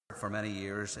for many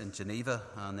years in Geneva,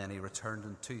 and then he returned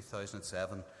in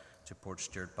 2007 to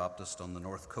Portstewart Baptist on the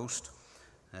North Coast.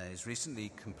 He's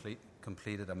recently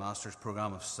completed a master's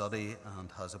programme of study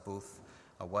and has both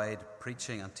a wide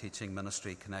preaching and teaching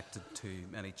ministry connected to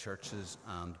many churches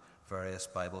and various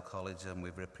Bible colleges, and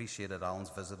we've appreciated Alan's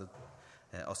visited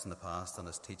us in the past and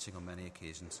his teaching on many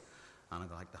occasions. And I'd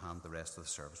like to hand the rest of the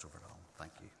service over to Alan.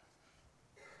 Thank you.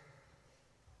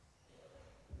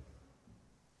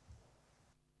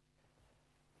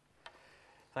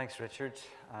 Thanks, Richard.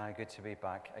 Good to be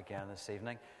back again this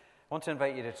evening. I want to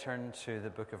invite you to turn to the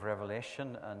book of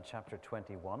Revelation and chapter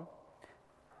 21.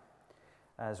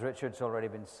 As Richard's already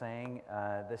been saying,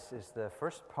 this is the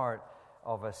first part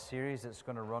of a series that's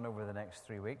going to run over the next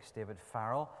 3 weeks. David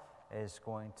Farrell is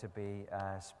going to be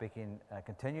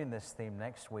continuing this theme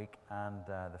next week and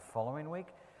the following week.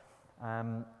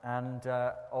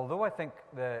 Although I think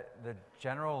the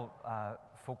general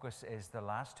focus is the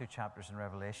last two chapters in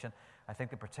Revelation, I think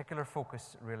the particular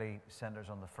focus really centers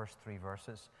on the first 3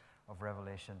 verses of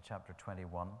Revelation chapter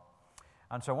 21.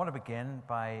 And so I want to begin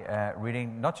by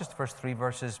reading not just the first 3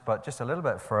 verses, but just a little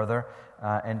bit further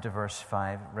into verse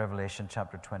 5, Revelation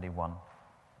chapter 21.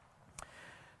 So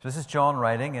this is John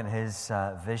writing in his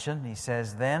vision. He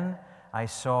says, "Then I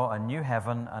saw a new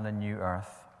heaven and a new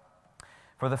earth.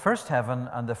 For the first heaven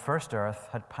and the first earth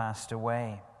had passed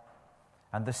away,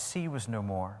 and the sea was no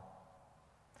more.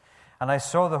 And I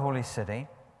saw the holy city,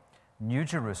 New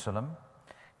Jerusalem,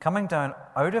 coming down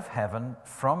out of heaven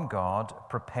from God,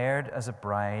 prepared as a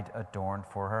bride adorned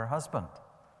for her husband.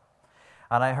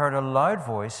 And I heard a loud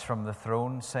voice from the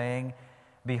throne saying,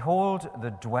 'Behold,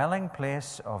 the dwelling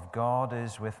place of God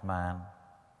is with man.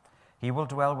 He will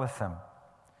dwell with them,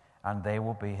 and they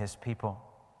will be his people.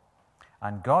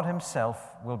 And God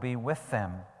himself will be with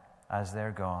them as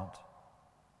their God.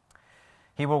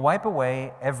 He will wipe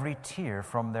away every tear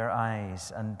from their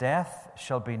eyes, and death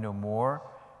shall be no more,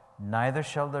 neither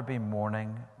shall there be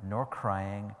mourning, nor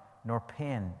crying, nor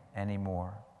pain any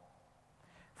more.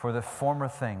 For the former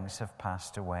things have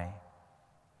passed away.'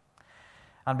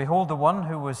 And behold, the one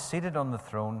who was seated on the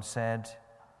throne said,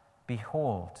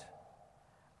 'Behold,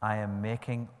 I am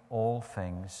making all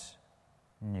things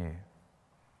new.'"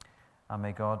 And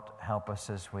may God help us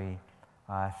as we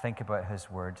think about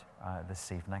his word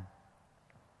this evening.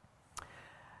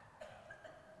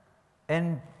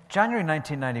 In January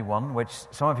 1991, which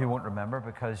some of you won't remember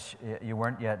because you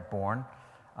weren't yet born,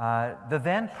 the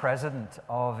then President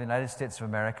of the United States of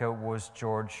America was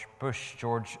George Bush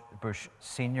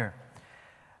Sr.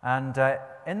 And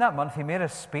in that month, he made a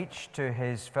speech to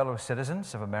his fellow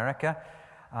citizens of America,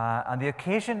 and the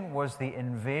occasion was the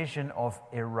invasion of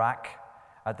Iraq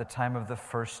at the time of the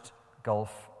First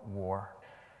Gulf War.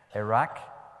 Iraq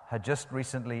had just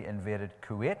recently invaded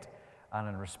Kuwait, and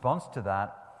in response to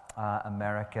that,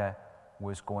 America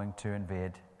was going to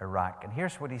invade Iraq. And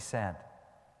here's what he said.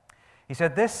 He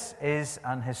said, "This is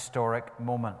an historic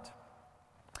moment.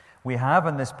 We have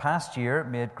in this past year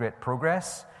made great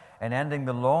progress in ending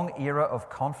the long era of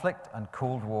conflict and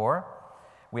Cold War.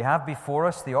 We have before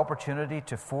us the opportunity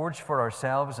to forge for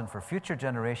ourselves and for future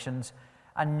generations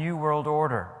a new world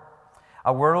order,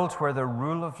 a world where the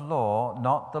rule of law,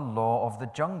 not the law of the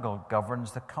jungle,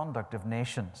 governs the conduct of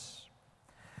nations.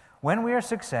 When we are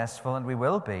successful, and we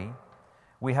will be,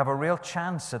 we have a real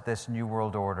chance at this new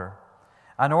world order,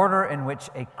 an order in which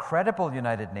a credible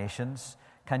United Nations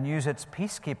can use its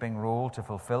peacekeeping role to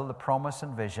fulfill the promise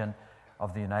and vision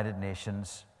of the United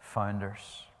Nations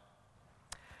founders."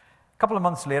 A couple of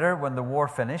months later, when the war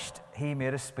finished, he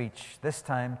made a speech, this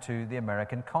time to the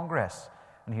American Congress.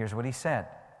 And here's what he said.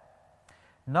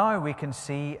 "Now we can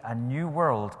see a new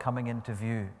world coming into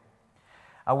view,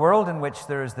 a world in which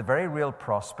there is the very real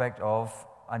prospect of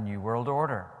a new world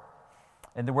order.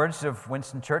 In the words of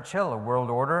Winston Churchill, a world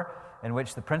order in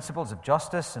which the principles of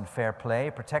justice and fair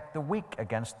play protect the weak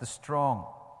against the strong.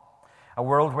 A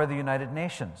world where the United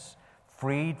Nations,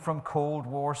 freed from Cold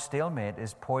War stalemate,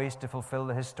 is poised to fulfill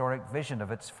the historic vision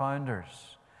of its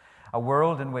founders. A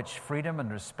world in which freedom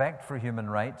and respect for human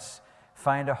rights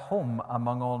find a home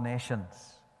among all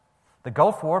nations. The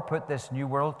Gulf War put this new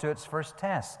world to its first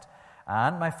test,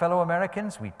 and, my fellow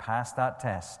Americans, we passed that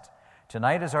test.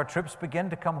 Tonight, as our troops begin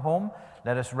to come home,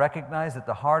 let us recognize that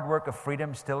the hard work of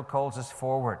freedom still calls us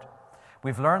forward.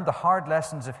 We've learned the hard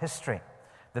lessons of history.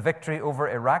 The victory over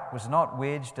Iraq was not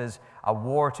waged as a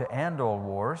war to end all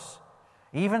wars.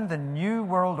 Even the new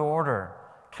world order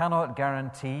cannot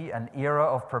guarantee an era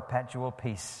of perpetual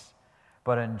peace,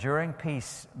 but enduring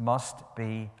peace must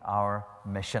be our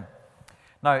mission."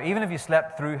 Now, even if you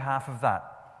slept through half of that,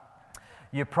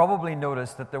 you probably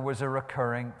noticed that there was a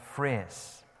recurring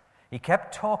phrase. He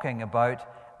kept talking about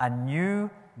a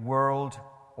new world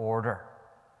order.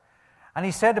 And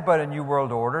he said about a new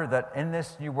world order that in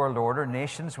this new world order,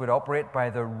 nations would operate by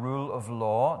the rule of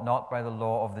law, not by the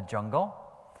law of the jungle.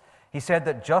 He said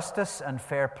that justice and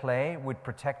fair play would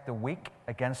protect the weak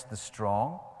against the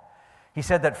strong. He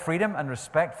said that freedom and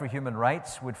respect for human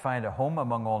rights would find a home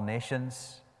among all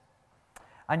nations.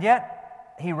 And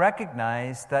yet, he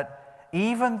recognized that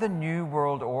even the new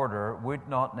world order would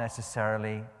not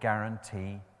necessarily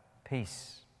guarantee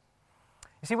peace.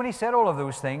 You see, when he said all of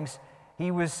those things,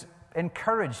 he was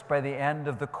encouraged by the end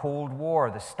of the Cold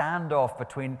War, the standoff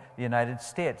between the United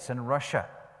States and Russia.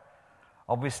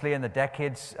 Obviously, in the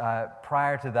decades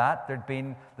prior to that, there'd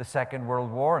been the Second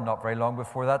World War, and not very long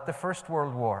before that, the First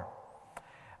World War.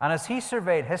 And as he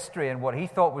surveyed history and what he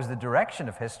thought was the direction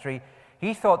of history,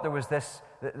 he thought there was this,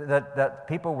 that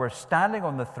people were standing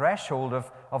on the threshold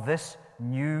of this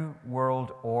new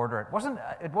world order.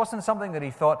 It wasn't something that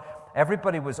he thought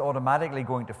everybody was automatically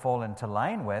going to fall into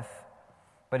line with,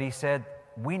 but he said,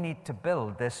 we need to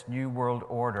build this new world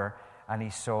order, and he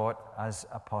saw it as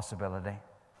a possibility.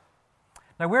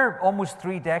 Now, we're almost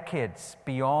 3 decades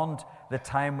beyond the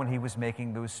time when he was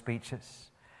making those speeches.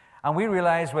 And we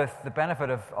realize, with the benefit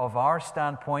of our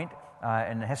standpoint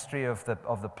in the history of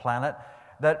the planet,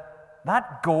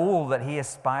 that goal that he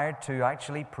aspired to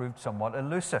actually proved somewhat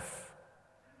elusive.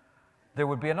 There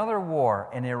would be another war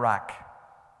in Iraq.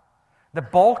 The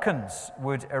Balkans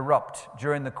would erupt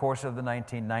during the course of the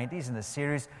 1990s in a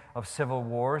series of civil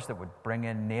wars that would bring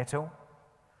in NATO.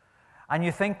 And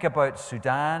you think about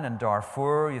Sudan and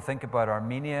Darfur, you think about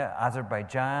Armenia,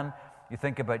 Azerbaijan, you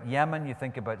think about Yemen, you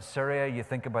think about Syria, you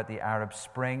think about the Arab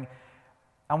Spring.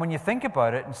 And when you think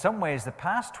about it, in some ways, the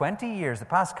past 20 years, the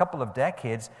past couple of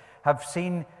decades, have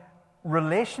seen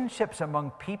relationships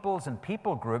among peoples and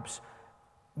people groups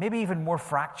maybe even more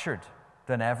fractured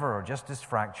than ever, or just as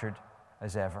fractured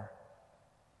as ever.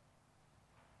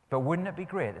 But wouldn't it be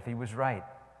great if he was right,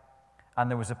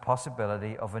 and there was a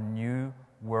possibility of a new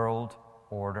world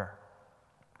order?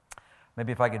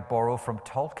 Maybe if I could borrow from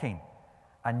Tolkien,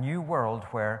 a new world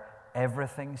where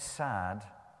everything sad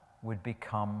would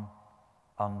become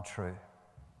untrue.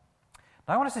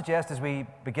 Now, I want to suggest, as we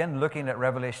begin looking at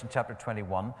Revelation chapter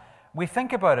 21, we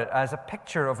think about it as a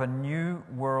picture of a new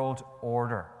world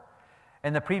order.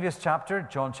 In the previous chapter,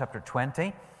 John chapter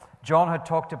 20, John had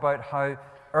talked about how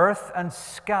earth and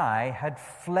sky had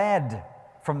fled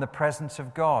from the presence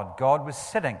of God. God was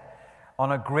sitting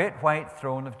on a great white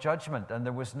throne of judgment, and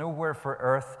there was nowhere for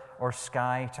earth or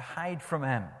sky to hide from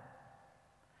him.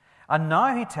 And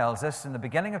now he tells us in the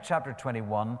beginning of chapter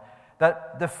 21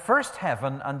 that the first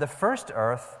heaven and the first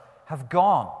earth have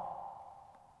gone.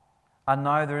 And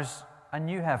now there's a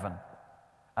new heaven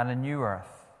and a new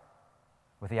earth,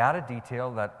 with the added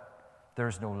detail that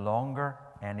there's no longer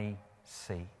any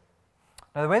sea.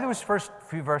 Now, the way those first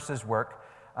few verses work,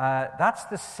 that's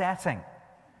the setting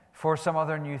for some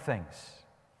other new things.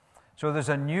 So there's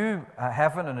a new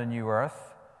heaven and a new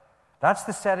earth. That's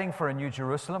the setting for a new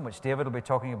Jerusalem, which David will be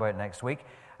talking about next week.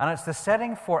 And it's the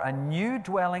setting for a new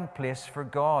dwelling place for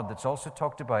God that's also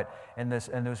talked about in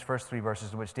those first 3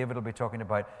 verses, which David will be talking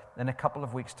about in a couple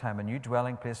of weeks' time, a new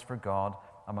dwelling place for God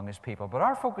among his people. But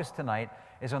our focus tonight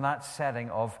is on that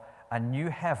setting of a new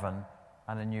heaven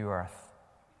and a new earth.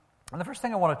 And the first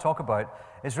thing I want to talk about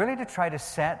is really to try to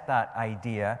set that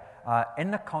idea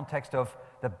in the context of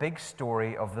the big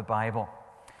story of the Bible.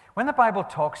 When the Bible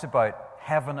talks about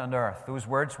heaven and earth, those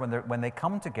words, when they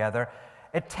come together,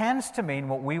 it tends to mean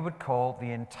what we would call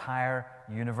the entire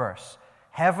universe.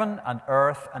 Heaven and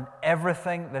earth and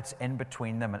everything that's in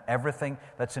between them and everything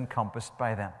that's encompassed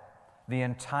by them. The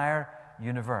entire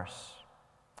universe.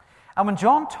 And when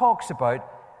John talks about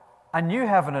a new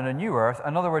heaven and a new earth,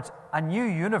 in other words, a new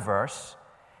universe,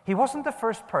 he wasn't the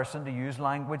first person to use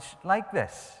language like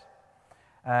this.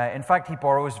 In fact, he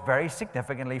borrows very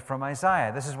significantly from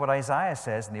Isaiah. This is what Isaiah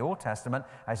says in the Old Testament,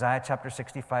 Isaiah chapter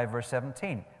 65, verse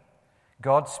 17.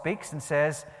 God speaks and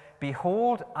says,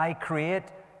 "Behold, I create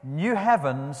new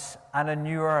heavens and a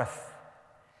new earth,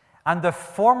 and the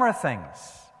former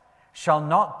things shall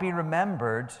not be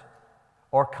remembered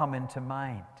or come into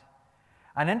mind."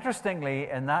 And interestingly,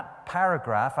 in that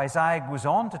paragraph, Isaiah goes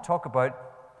on to talk about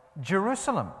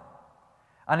Jerusalem.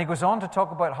 And he goes on to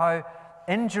talk about how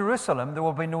in Jerusalem there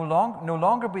will be no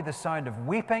longer be the sound of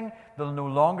weeping, there will no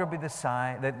longer be the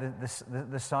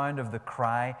sound of the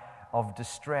cry of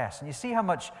distress. And you see how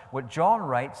much what John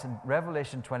writes in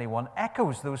Revelation 21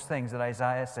 echoes those things that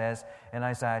Isaiah says in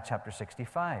Isaiah chapter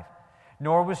 65.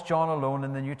 Nor was John alone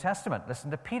in the New Testament.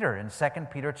 Listen to Peter in 2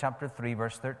 Peter chapter 3,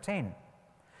 verse 13.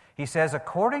 He says,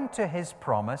 "According to his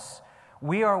promise,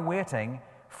 We are waiting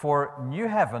for new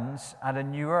heavens and a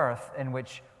new earth in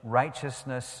which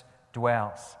righteousness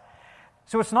dwells.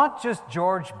 So it's not just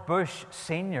George Bush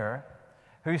Sr.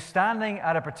 who's standing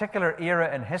at a particular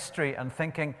era in history and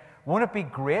thinking, won't it be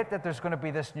great that there's going to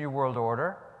be this new world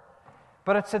order?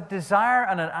 But it's a desire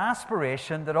and an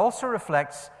aspiration that also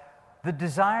reflects the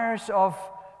desires of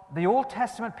the Old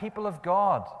Testament people of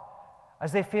God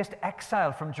as they faced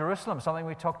exile from Jerusalem, something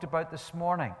we talked about this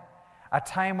morning. A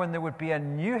time when there would be a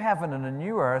new heaven and a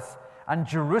new earth, and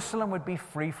Jerusalem would be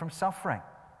free from suffering.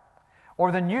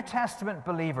 Or the New Testament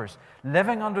believers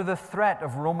living under the threat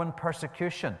of Roman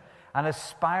persecution and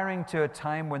aspiring to a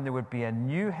time when there would be a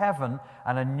new heaven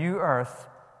and a new earth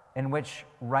in which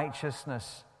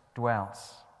righteousness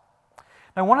dwells.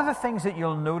 Now, one of the things that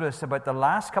you'll notice about the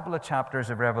last couple of chapters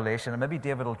of Revelation, and maybe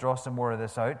David will draw some more of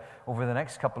this out over the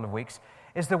next couple of weeks,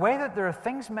 is the way that there are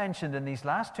things mentioned in these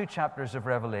last two chapters of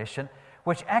Revelation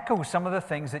which echo some of the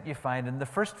things that you find in the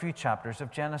first few chapters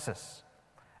of Genesis.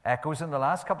 Echoes in the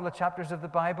last couple of chapters of the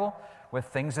Bible with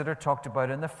things that are talked about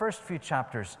in the first few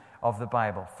chapters of the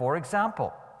Bible. For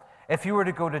example, if you were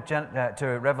to go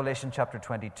to Revelation chapter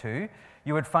 22,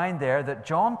 you would find there that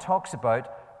John talks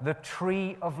about the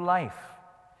tree of life.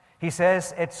 He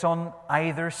says it's on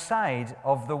either side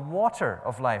of the water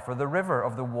of life, or the river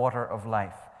of the water of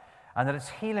life, and that it's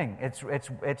healing.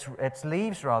 Its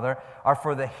leaves, rather, are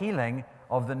for the healing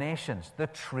of the nations. The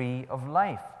tree of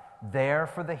life, there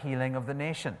for the healing of the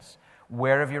nations.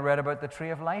 Where have you read about the tree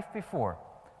of life before?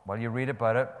 Well, you read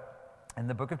about it in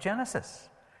the book of Genesis.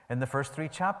 In the first 3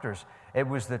 chapters, it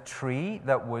was the tree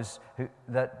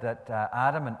that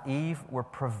Adam and Eve were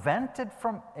prevented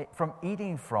from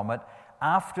eating from it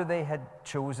after they had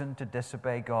chosen to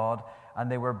disobey God,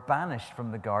 and they were banished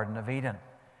from the Garden of Eden.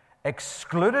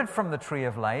 Excluded from the tree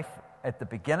of life at the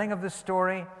beginning of the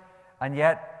story, and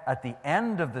yet at the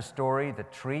end of the story, the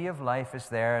tree of life is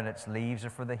there, and its leaves are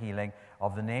for the healing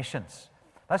of the nations.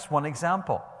 That's one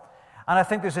example. And I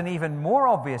think there's an even more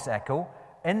obvious echo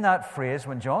in that phrase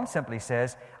when John simply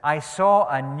says, I saw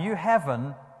a new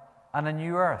heaven and a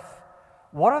new earth.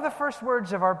 What are the first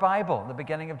words of our Bible, the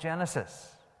beginning of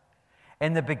Genesis?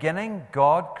 In the beginning,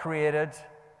 God created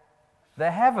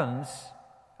the heavens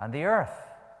and the earth.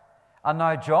 And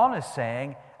now John is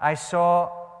saying, I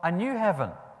saw a new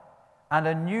heaven and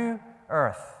a new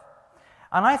earth.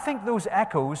 And I think those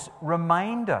echoes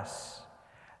remind us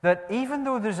that even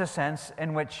though there's a sense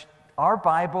in which our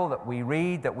Bible that we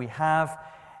read, that we have,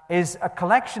 is a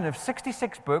collection of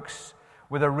 66 books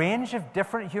with a range of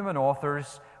different human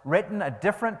authors written at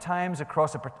different times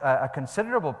across a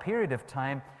considerable period of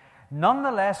time,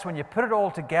 nonetheless, when you put it all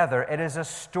together, it is a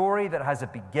story that has a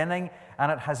beginning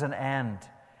and it has an end.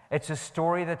 It's a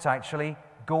story that's actually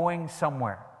going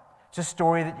somewhere. It's a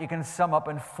story that you can sum up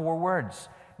in 4 words.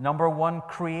 Number 1,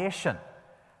 creation,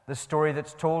 the story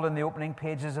that's told in the opening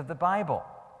pages of the Bible.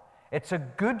 It's a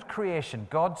good creation.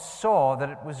 God saw that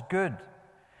it was good.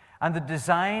 And the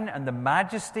design and the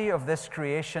majesty of this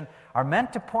creation are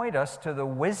meant to point us to the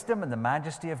wisdom and the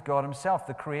majesty of God Himself,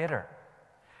 the Creator.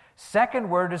 Second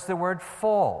word is the word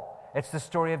fall. It's the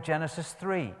story of Genesis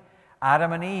 3.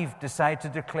 Adam and Eve decide to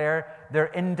declare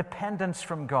their independence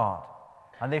from God,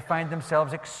 and they find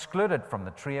themselves excluded from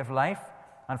the tree of life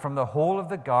and from the whole of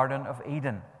the Garden of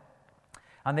Eden.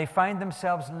 And they find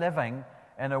themselves living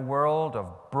in a world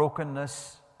of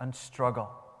brokenness and struggle.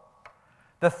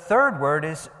 The third word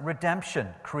is redemption.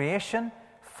 Creation,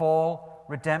 fall,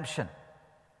 redemption.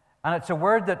 And it's a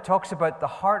word that talks about the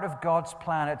heart of God's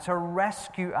plan. It's a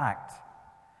rescue act.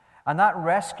 And that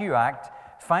rescue act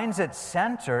finds its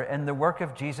center in the work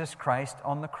of Jesus Christ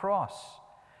on the cross.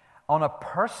 On a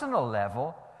personal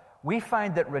level, we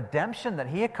find that redemption that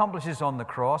He accomplishes on the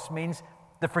cross means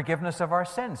the forgiveness of our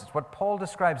sins. It's what Paul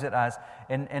describes it as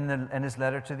in his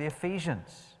letter to the Ephesians.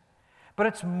 But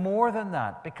it's more than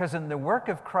that, because in the work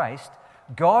of Christ,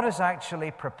 God is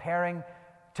actually preparing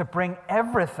to bring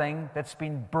everything that's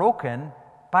been broken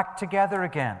back together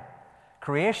again.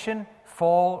 Creation,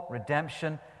 fall,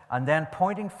 redemption, and then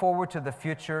pointing forward to the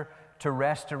future, to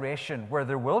restoration, where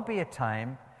there will be a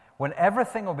time when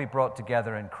everything will be brought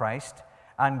together in Christ,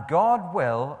 and God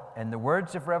will, in the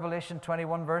words of Revelation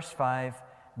 21 verse 5,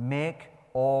 make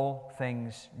all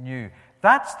things new.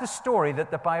 That's the story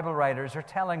that the Bible writers are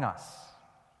telling us.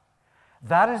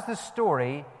 That is the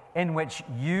story in which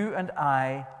you and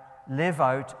I live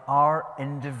out our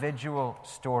individual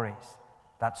stories.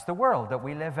 That's the world that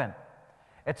we live in.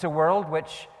 It's a world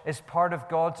which is part of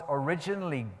God's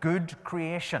originally good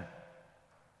creation.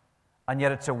 And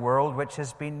yet it's a world which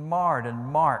has been marred and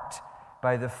marked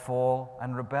by the fall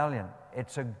and rebellion.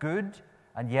 It's a good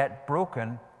and yet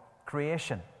broken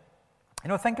creation.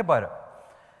 Think about it.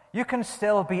 You can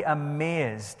still be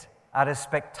amazed at a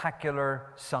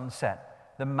spectacular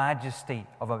sunset, the majesty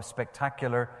of a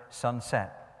spectacular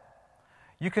sunset.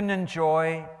 You can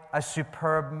enjoy a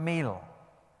superb meal.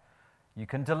 You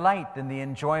can delight in the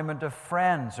enjoyment of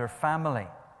friends or family.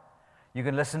 You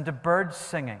can listen to birds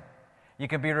singing. You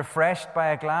can be refreshed by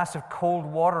a glass of cold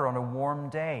water on a warm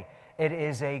day. It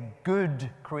is a good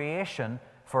creation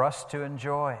for us to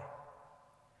enjoy.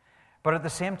 But at the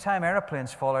same time,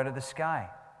 airplanes fall out of the sky.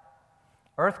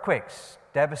 Earthquakes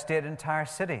devastate entire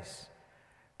cities.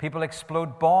 People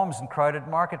explode bombs in crowded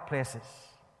marketplaces.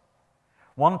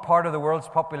 One part of the world's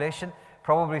population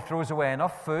probably throws away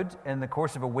enough food in the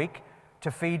course of a week to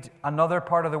feed another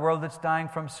part of the world that's dying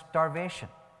from starvation.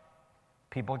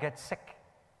 People get sick.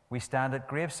 We stand at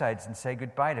gravesides and say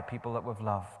goodbye to people that we've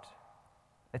loved.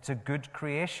 It's a good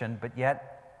creation, but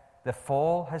yet the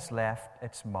fall has left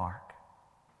its mark.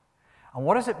 And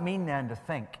what does it mean then to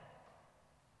think?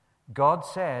 God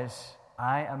says,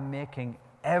 I am making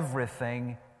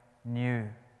everything new.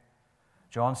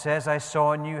 John says, I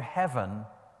saw a new heaven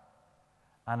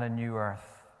and a new earth.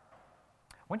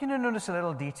 I want you to notice a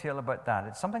little detail about that.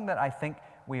 It's something that I think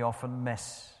we often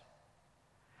miss.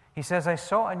 He says, I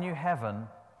saw a new heaven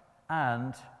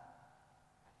and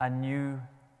a new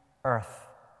earth.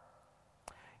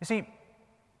 You see,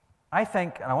 I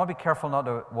think, and I want to be careful not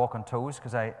to walk on toes,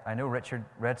 because I know Richard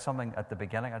read something at the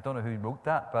beginning. I don't know who wrote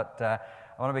that, but I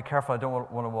want to be careful. I don't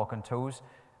want to walk on toes.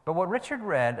 But what Richard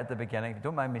read at the beginning, if you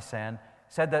don't mind me saying,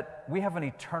 said that we have an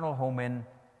eternal home in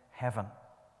heaven.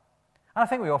 And I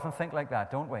think we often think like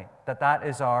that, don't we? That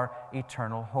is our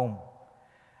eternal home.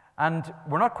 And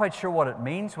we're not quite sure what it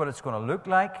means, what it's going to look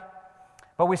like,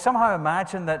 but we somehow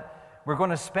imagine that we're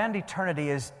going to spend eternity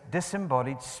as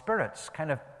disembodied spirits,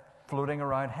 kind of floating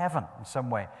around heaven in some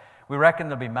way. We reckon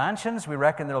there'll be mansions, we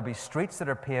reckon there'll be streets that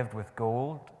are paved with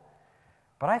gold.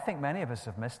 But I think many of us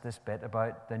have missed this bit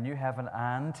about the new heaven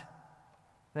and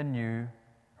the new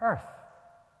earth.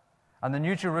 And the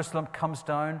New Jerusalem comes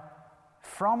down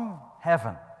from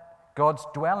heaven. God's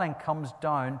dwelling comes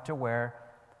down to where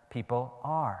people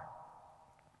are.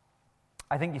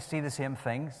 I think you see the same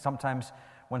thing sometimes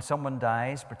when someone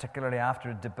dies, particularly after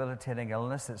a debilitating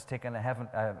illness that's taken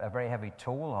a very heavy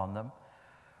toll on them,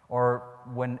 or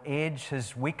when age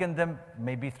has weakened them,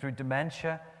 maybe through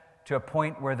dementia, to a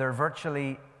point where they're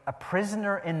virtually a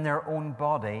prisoner in their own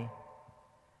body,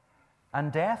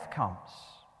 and death comes.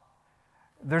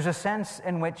 There's a sense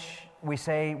in which we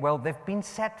say, well, they've been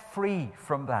set free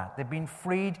from that. They've been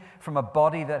freed from a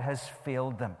body that has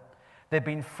failed them. They've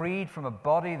been freed from a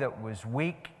body that was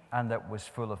weak and that was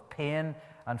full of pain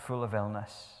and full of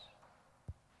illness.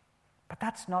 But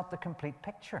that's not the complete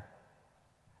picture.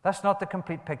 That's not the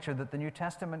complete picture that the New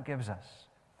Testament gives us.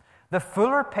 The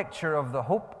fuller picture of the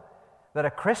hope that a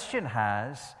Christian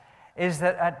has is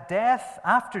that at death,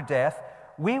 after death,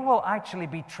 we will actually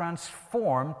be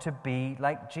transformed to be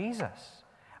like Jesus.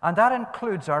 And that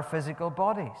includes our physical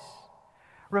bodies.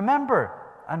 Remember,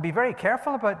 and be very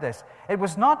careful about this, it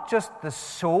was not just the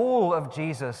soul of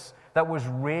Jesus that was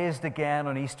raised again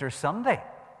on Easter Sunday.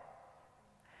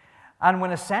 And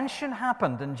when ascension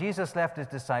happened and Jesus left his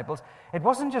disciples, it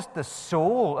wasn't just the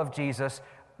soul of Jesus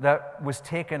that was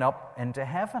taken up into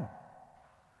heaven.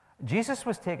 Jesus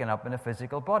was taken up in a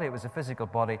physical body. It was a physical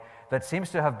body that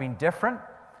seems to have been different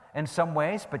in some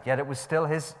ways, but yet it was still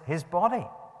his body.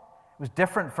 It was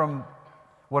different from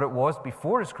what it was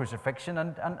before his crucifixion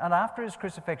and after his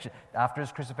crucifixion. After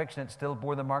his crucifixion, it still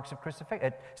bore the marks of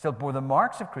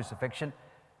crucifixion,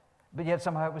 but yet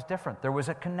somehow it was different. There was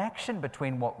a connection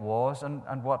between what was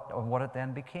and what it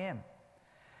then became.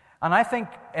 And I think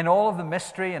in all of the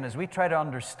mystery, and as we try to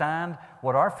understand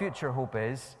what our future hope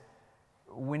is,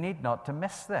 we need not to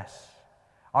miss this.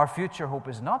 Our future hope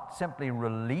is not simply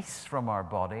release from our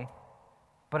body,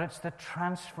 but it's the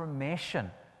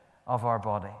transformation of our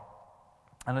body.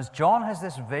 And as John has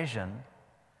this vision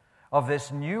of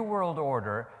this new world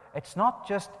order, it's not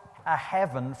just a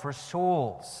heaven for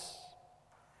souls.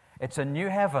 It's a new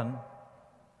heaven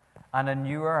and a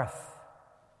new earth.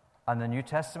 And the New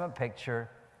Testament picture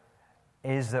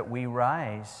is that we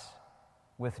rise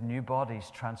with new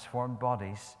bodies, transformed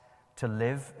bodies, to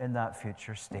live in that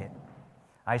future state.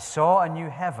 I saw a new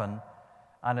heaven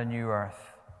and a new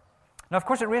earth. Now, of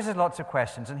course, it raises lots of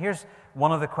questions, and here's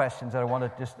one of the questions that I want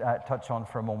to just touch on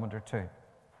for a moment or two.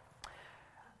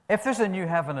 If there's a new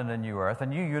heaven and a new earth, a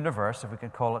new universe, if we can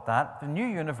call it that, the new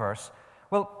universe,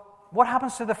 well, what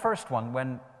happens to the first one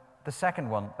when the second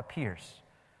one appears?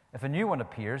 If a new one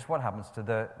appears, what happens to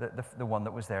the one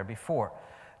that was there before?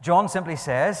 John simply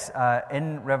says,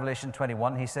 in Revelation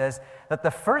 21, he says that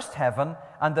the first heaven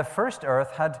and the first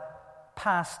earth had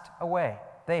passed away.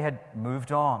 They had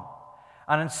moved on.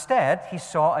 And instead, he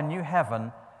saw a new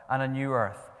heaven and a new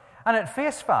earth. And at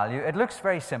face value, it looks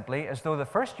very simply as though the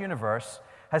first universe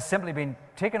has simply been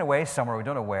taken away somewhere, we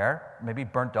don't know where, maybe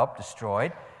burnt up,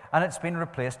 destroyed, and it's been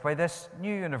replaced by this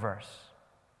new universe.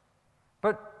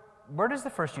 But where does the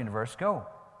first universe go?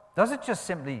 Does it just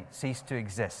simply cease to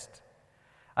exist?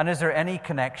 And is there any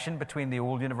connection between the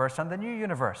old universe and the new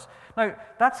universe? Now,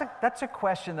 that's a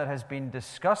question that has been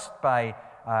discussed by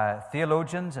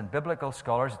theologians and biblical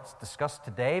scholars. It's discussed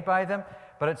today by them,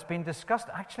 but it's been discussed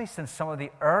actually since some of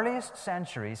the earliest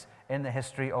centuries in the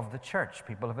history of the church.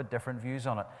 People have had different views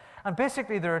on it. And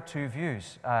basically, there are two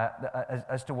views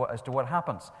as to what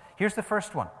happens. Here's the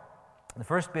first one. The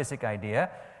first basic idea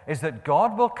is that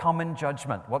God will come in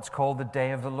judgment, what's called the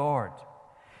day of the Lord.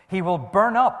 He will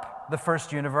burn up the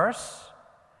first universe,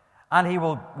 and he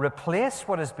will replace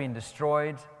what has been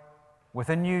destroyed with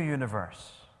a new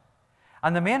universe.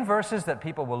 And the main verses that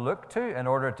people will look to in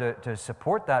order to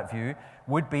support that view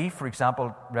would be, for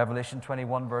example, Revelation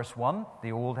 21, verse 1,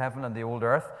 the old heaven and the old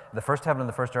earth, the first heaven and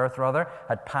the first earth, rather,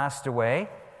 had passed away,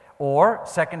 or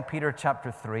 2 Peter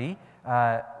chapter 3,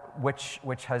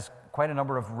 which has quite a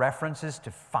number of references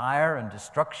to fire and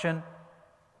destruction.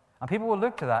 And people will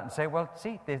look to that and say, well,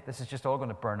 see, this is just all going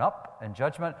to burn up in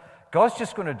judgment. God's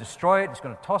just going to destroy it, he's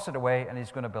going to toss it away, and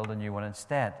he's going to build a new one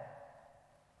instead.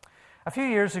 A few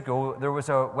years ago, there was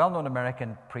a well-known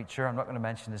American preacher, I'm not going to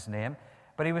mention his name,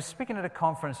 but he was speaking at a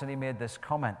conference and he made this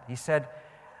comment. He said,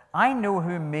 I know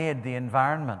who made the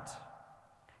environment.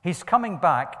 He's coming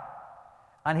back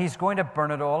and he's going to burn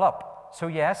it all up. So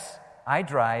yes, I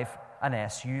drive an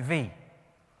SUV.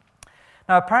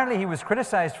 Now, apparently he was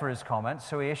criticized for his comments,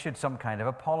 so he issued some kind of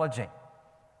apology.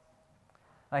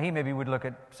 Now, he maybe would look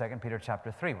at 2 Peter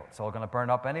chapter 3. Well, it's all going to burn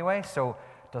up anyway, so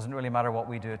it doesn't really matter what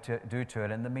we do to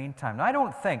it in the meantime. Now, I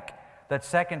don't think that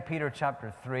 2 Peter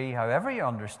chapter 3, however you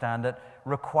understand it,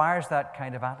 requires that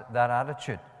kind of that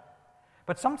attitude.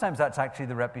 But sometimes that's actually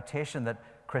the reputation that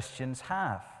Christians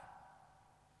have.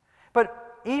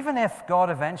 But even if God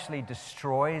eventually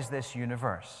destroys this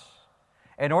universe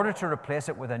in order to replace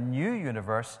it with a new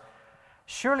universe,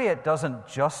 surely it doesn't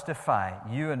justify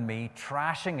you and me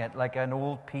trashing it like an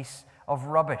old piece of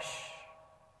rubbish.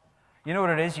 You know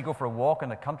what it is? You go for a walk in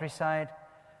the countryside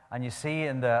and you see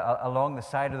along the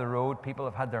side of the road people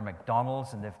have had their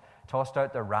McDonald's and they've tossed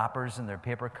out their wrappers and their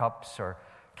paper cups or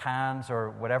cans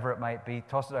or whatever it might be,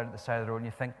 tossed it out at the side of the road, and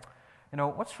you think, you know,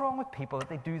 what's wrong with people that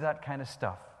they do that kind of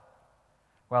stuff?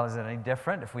 Well, is it any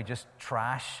different if we just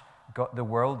trash the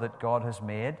world that God has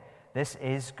made? This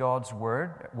is God's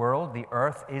world. The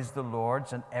earth is the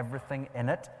Lord's and everything in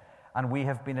it, and we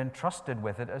have been entrusted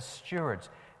with it as stewards.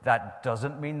 That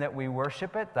doesn't mean that we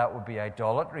worship it. That would be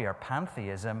idolatry or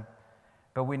pantheism.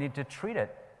 But we need to treat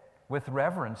it with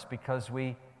reverence because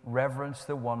we reverence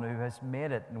the one who has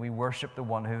made it, and we worship the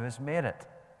one who has made it,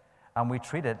 and we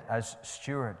treat it as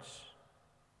stewards.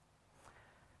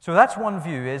 So that's one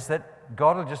view, is that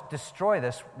God will just destroy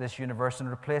this universe and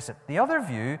replace it. The other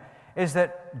view is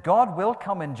that God will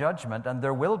come in judgment and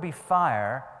there will be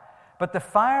fire, but the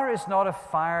fire is not a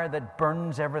fire that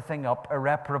burns everything up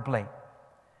irreparably.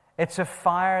 It's a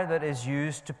fire that is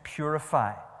used to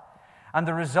purify. And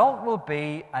the result will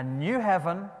be a new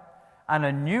heaven and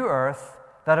a new earth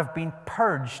that have been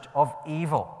purged of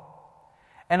evil.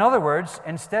 In other words,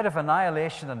 instead of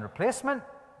annihilation and replacement,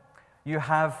 you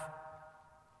have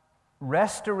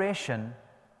restoration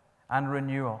and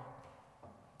renewal.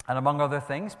 And among other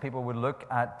things, people would look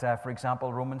at, for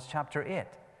example, Romans chapter 8,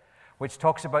 which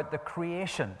talks about the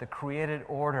creation, the created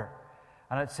order.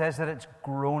 And it says that it's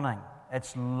groaning,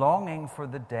 it's longing for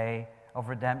the day of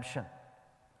redemption.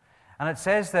 And it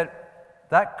says that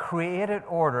that created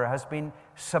order has been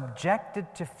subjected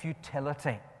to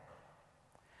futility.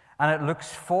 And it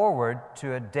looks forward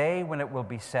to a day when it will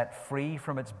be set free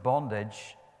from its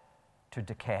bondage to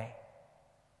decay.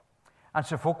 And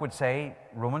so folk would say,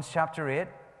 Romans chapter 8,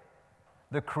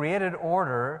 the created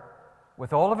order,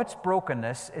 with all of its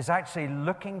brokenness, is actually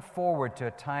looking forward to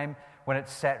a time when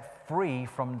it's set free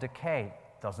from decay.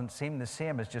 Doesn't seem the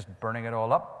same as just burning it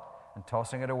all up and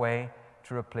tossing it away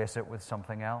to replace it with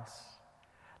something else.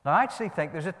 Now, I actually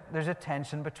think there's a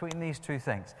tension between these two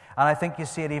things. And I think you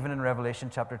see it even in Revelation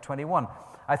chapter 21.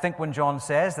 I think when John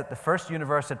says that the first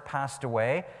universe had passed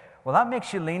away, well, that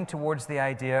makes you lean towards the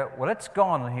idea, well, it's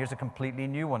gone, and here's a completely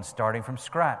new one, starting from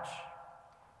scratch.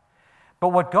 But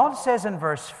what God says in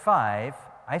verse 5,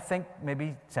 I think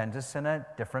maybe sends us in a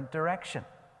different direction.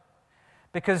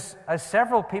 Because as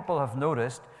several people have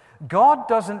noticed, God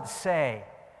doesn't say,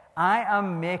 I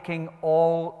am making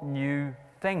all new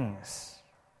things.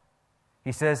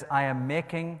 He says, I am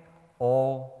making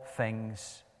all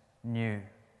things new.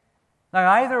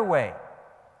 Now, either way,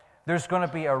 there's going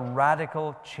to be a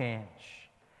radical change,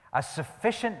 a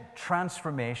sufficient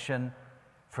transformation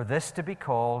for this to be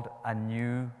called a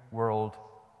new world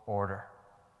order.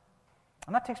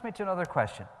 And that takes me to another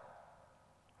question.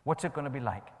 What's it going to be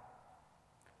like?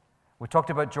 We talked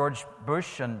about George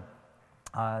Bush and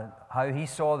how he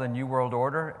saw the New World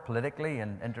Order politically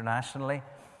and internationally.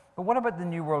 But what about the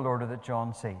New World Order that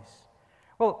John sees?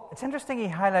 Well, it's interesting he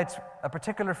highlights a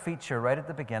particular feature right at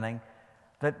the beginning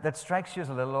that strikes you as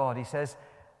a little odd. He says,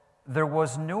 there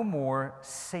was no more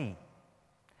sea.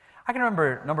 I can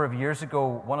remember a number of years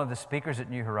ago, one of the speakers at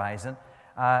New Horizon,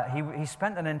 he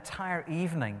spent an entire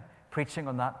evening preaching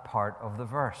on that part of the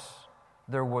verse.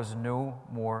 There was no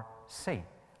more sea.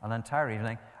 An entire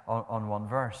evening on one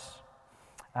verse.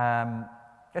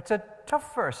 It's a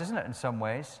tough verse, isn't it, in some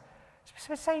ways?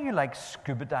 Say you like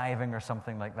scuba diving or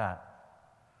something like that.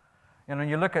 You know,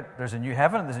 you look at, there's a new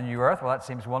heaven, there's a new earth. Well, that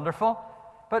seems wonderful.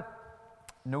 But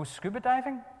no scuba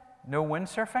diving? No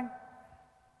windsurfing?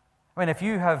 I mean, if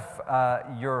you have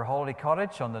your holiday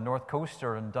cottage on the north coast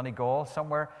or in Donegal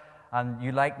somewhere, and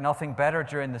you like nothing better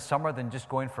during the summer than just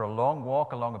going for a long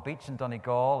walk along a beach in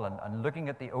Donegal and looking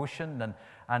at the ocean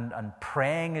and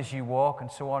praying as you walk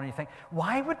and so on, and you think,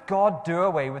 why would God do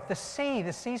away with the sea?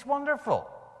 The sea's wonderful.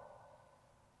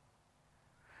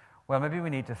 Well, maybe we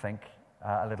need to think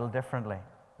a little differently.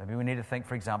 Maybe we need to think,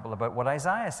 for example, about what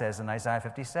Isaiah says in Isaiah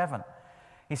 57.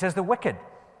 He says, the wicked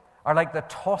are like the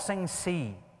tossing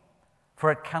sea,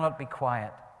 for it cannot be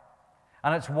quiet,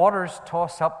 and its waters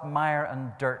toss up mire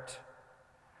and dirt.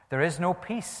 There is no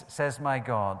peace, says my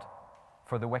God,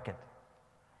 for the wicked.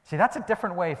 See, that's a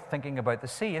different way of thinking about the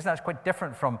sea, isn't it? It's quite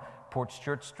different from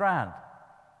Portstewart Strand.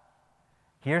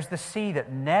 Here's the sea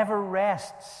that never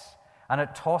rests, and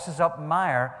it tosses up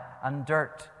mire and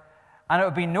dirt. And it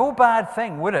would be no bad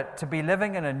thing, would it, to be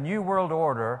living in a new world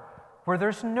order where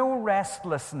there's no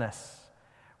restlessness,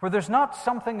 where there's not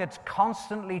something that's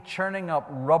constantly churning up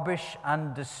rubbish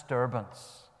and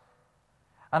disturbance.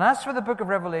 And as for the book of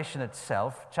Revelation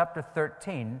itself, chapter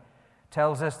 13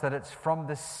 tells us that it's from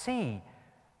the sea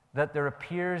that there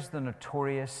appears the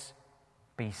notorious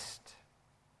beast.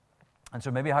 And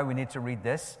so maybe how we need to read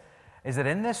this is that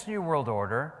in this new world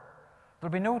order,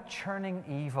 there'll be no churning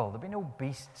evil, there'll be no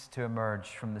beasts to emerge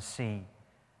from the sea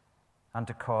and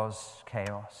to cause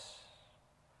chaos.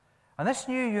 And this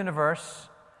new universe,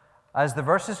 as the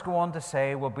verses go on to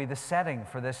say, will be the setting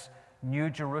for this new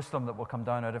Jerusalem that will come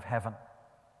down out of heaven.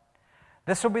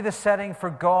 This will be the setting for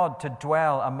God to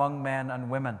dwell among men and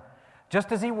women.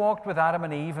 Just as he walked with Adam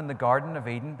and Eve in the Garden of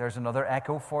Eden, there's another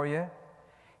echo for you.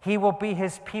 He will be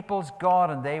his people's God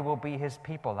and they will be his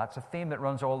people. That's a theme that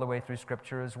runs all the way through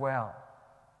Scripture as well.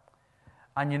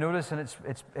 And you notice, and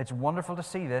it's wonderful to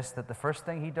see this, that the first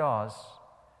thing he does,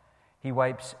 he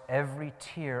wipes every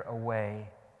tear away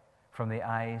from the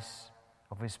eyes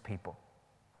of his people.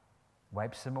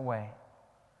 Wipes them away.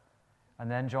 And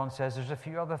then John says there's a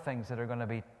few other things that are going to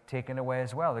be taken away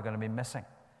as well. They're going to be missing.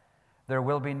 There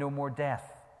will be no more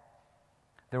death.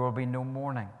 There will be no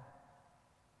mourning.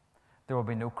 There will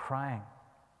be no crying.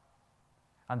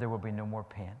 And there will be no more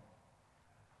pain.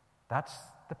 That's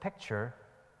the picture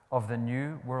of the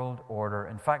new world order.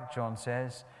 In fact, John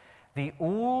says, the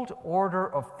old order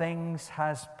of things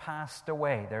has passed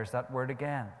away. There's that word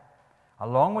again.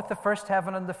 Along with the first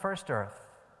heaven and the first earth.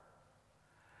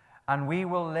 And we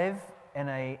will live in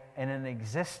an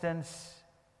existence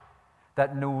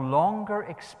that no longer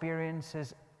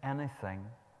experiences anything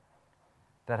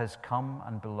that has come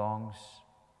and belongs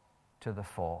to the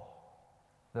fall.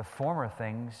 The former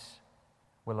things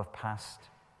will have passed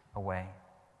away.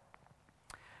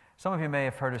 Some of you may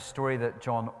have heard a story that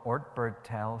John Ortberg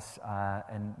tells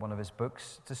in one of his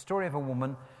books. It's a story of a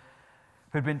woman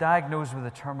who'd been diagnosed with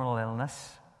a terminal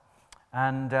illness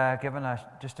and given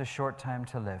just a short time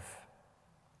to live.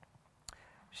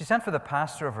 She sent for the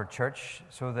pastor of her church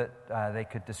so that they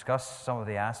could discuss some of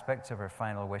the aspects of her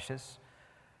final wishes.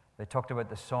 They talked about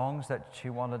the songs that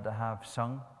she wanted to have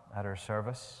sung at her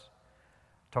service,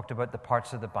 talked about the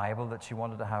parts of the Bible that she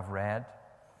wanted to have read.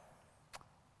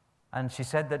 And she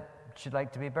said that she'd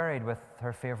like to be buried with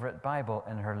her favorite Bible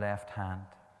in her left hand.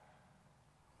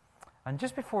 And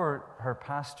just before her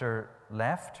pastor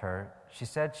left her, she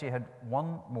said she had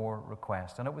one more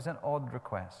request, and it was an odd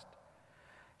request.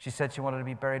 She said she wanted to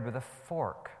be buried with a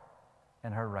fork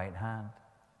in her right hand.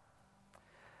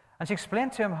 And she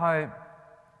explained to him how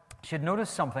she had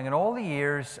noticed something. In all the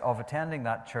years of attending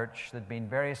that church, there'd been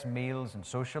various meals and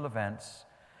social events,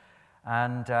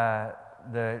 and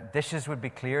the dishes would be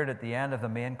cleared at the end of the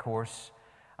main course,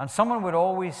 and someone would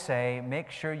always say, "Make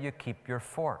sure you keep your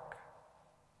fork."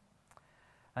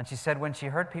 And she said when she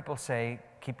heard people say,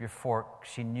 "Keep your fork,"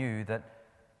 she knew that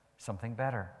something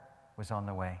better was on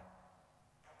the way.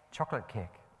 Chocolate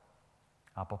cake,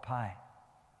 apple pie,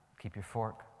 keep your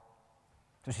fork.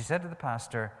 So she said to the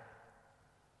pastor,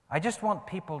 "I just want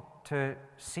people to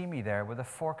see me there with a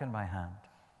fork in my hand.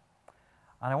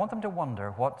 And I want them to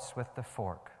wonder what's with the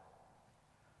fork.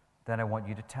 Then I want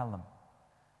you to tell them,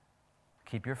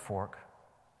 keep your fork,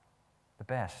 the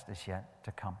best is yet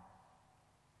to come.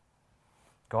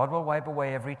 God will wipe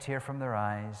away every tear from their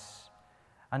eyes,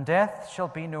 and death shall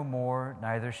be no more,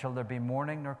 neither shall there be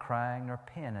mourning nor crying nor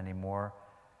pain anymore,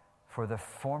 for the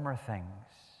former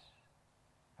things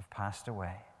have passed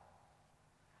away."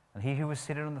 And he who was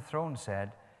seated on the throne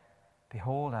said,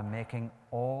 "Behold, I'm making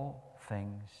all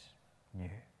things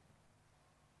new."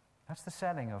 That's the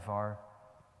setting of our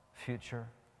future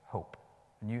hope,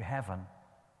 a new heaven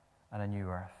and a new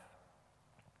earth.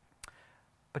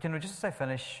 But just as I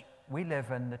finish, we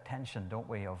live in the tension, don't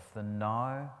we, of the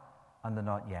now and the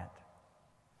not yet.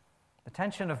 The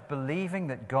tension of believing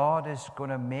that God is going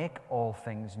to make all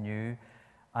things new,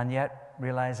 and yet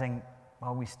realizing,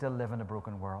 well, we still live in a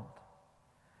broken world.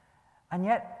 And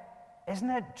yet, isn't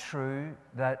it true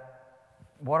that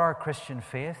what our Christian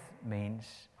faith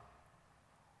means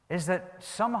is that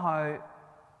somehow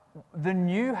the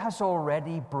new has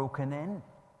already broken in?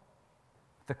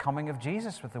 The coming of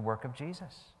Jesus with the work of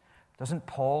Jesus. Doesn't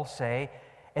Paul say,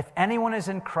 if anyone is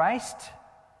in Christ,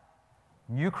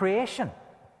 new creation?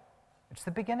 It's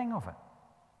the beginning of it.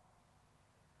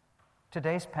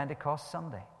 Today's Pentecost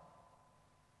Sunday.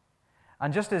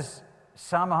 And just as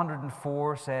Psalm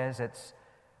 104 says, it's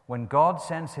when God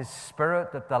sends His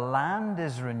Spirit that the land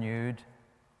is renewed,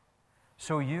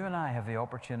 so you and I have the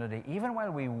opportunity, even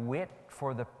while we wait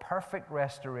for the perfect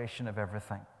restoration of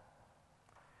everything,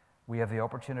 we have the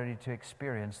opportunity to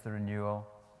experience the renewal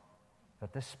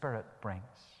that the Spirit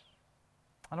brings.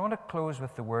 And I want to close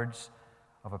with the words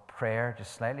of a prayer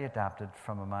just slightly adapted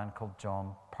from a man called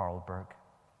John Parlberg.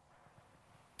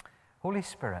 Holy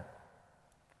Spirit,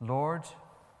 Lord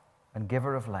and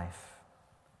giver of life,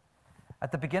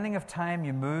 at the beginning of time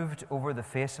you moved over the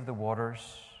face of the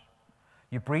waters.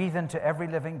 You breathe into every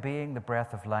living being the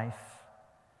breath of life.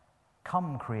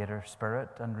 Come, Creator Spirit,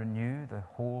 and renew the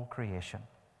whole creation.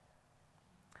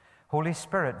 Holy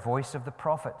Spirit, voice of the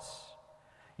prophets,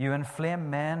 you inflame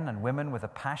men and women with a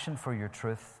passion for your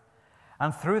truth,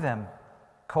 and through them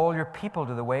call your people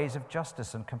to the ways of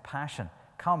justice and compassion.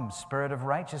 Come, Spirit of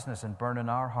righteousness, and burn in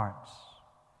our hearts.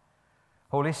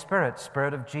 Holy Spirit,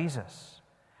 Spirit of Jesus,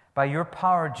 by your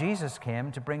power Jesus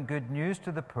came to bring good news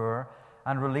to the poor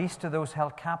and release to those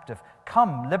held captive.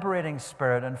 Come, liberating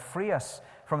Spirit, and free us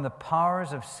from the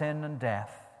powers of sin and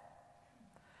death.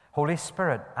 Holy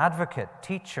Spirit, advocate,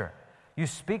 teacher, you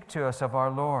speak to us of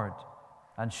our Lord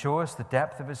and show us the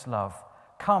depth of His love.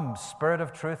 Come, Spirit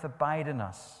of truth, abide in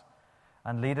us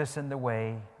and lead us in the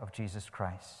way of Jesus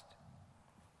Christ.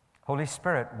 Holy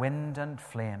Spirit, wind and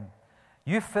flame,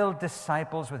 you filled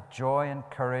disciples with joy and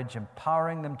courage,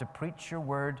 empowering them to preach your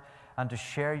word and to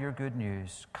share your good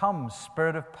news. Come,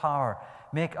 Spirit of power,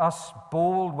 make us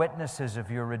bold witnesses of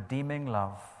your redeeming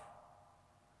love.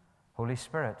 Holy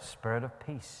Spirit, Spirit of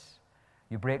peace,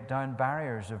 you break down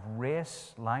barriers of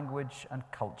race, language, and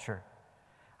culture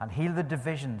and heal the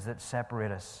divisions that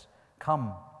separate us.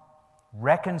 Come,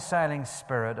 reconciling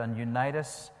Spirit, and unite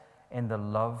us in the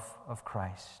love of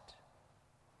Christ.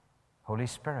 Holy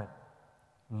Spirit,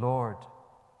 Lord,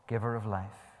 giver of life,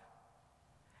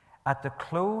 at the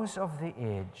close of the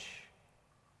age,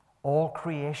 all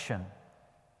creation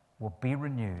will be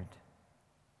renewed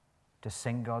to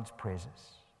sing God's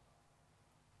praises.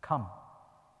 Come,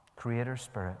 Creator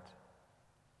Spirit,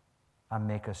 and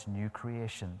make us new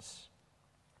creations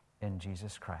in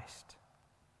Jesus Christ.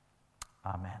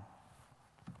 Amen.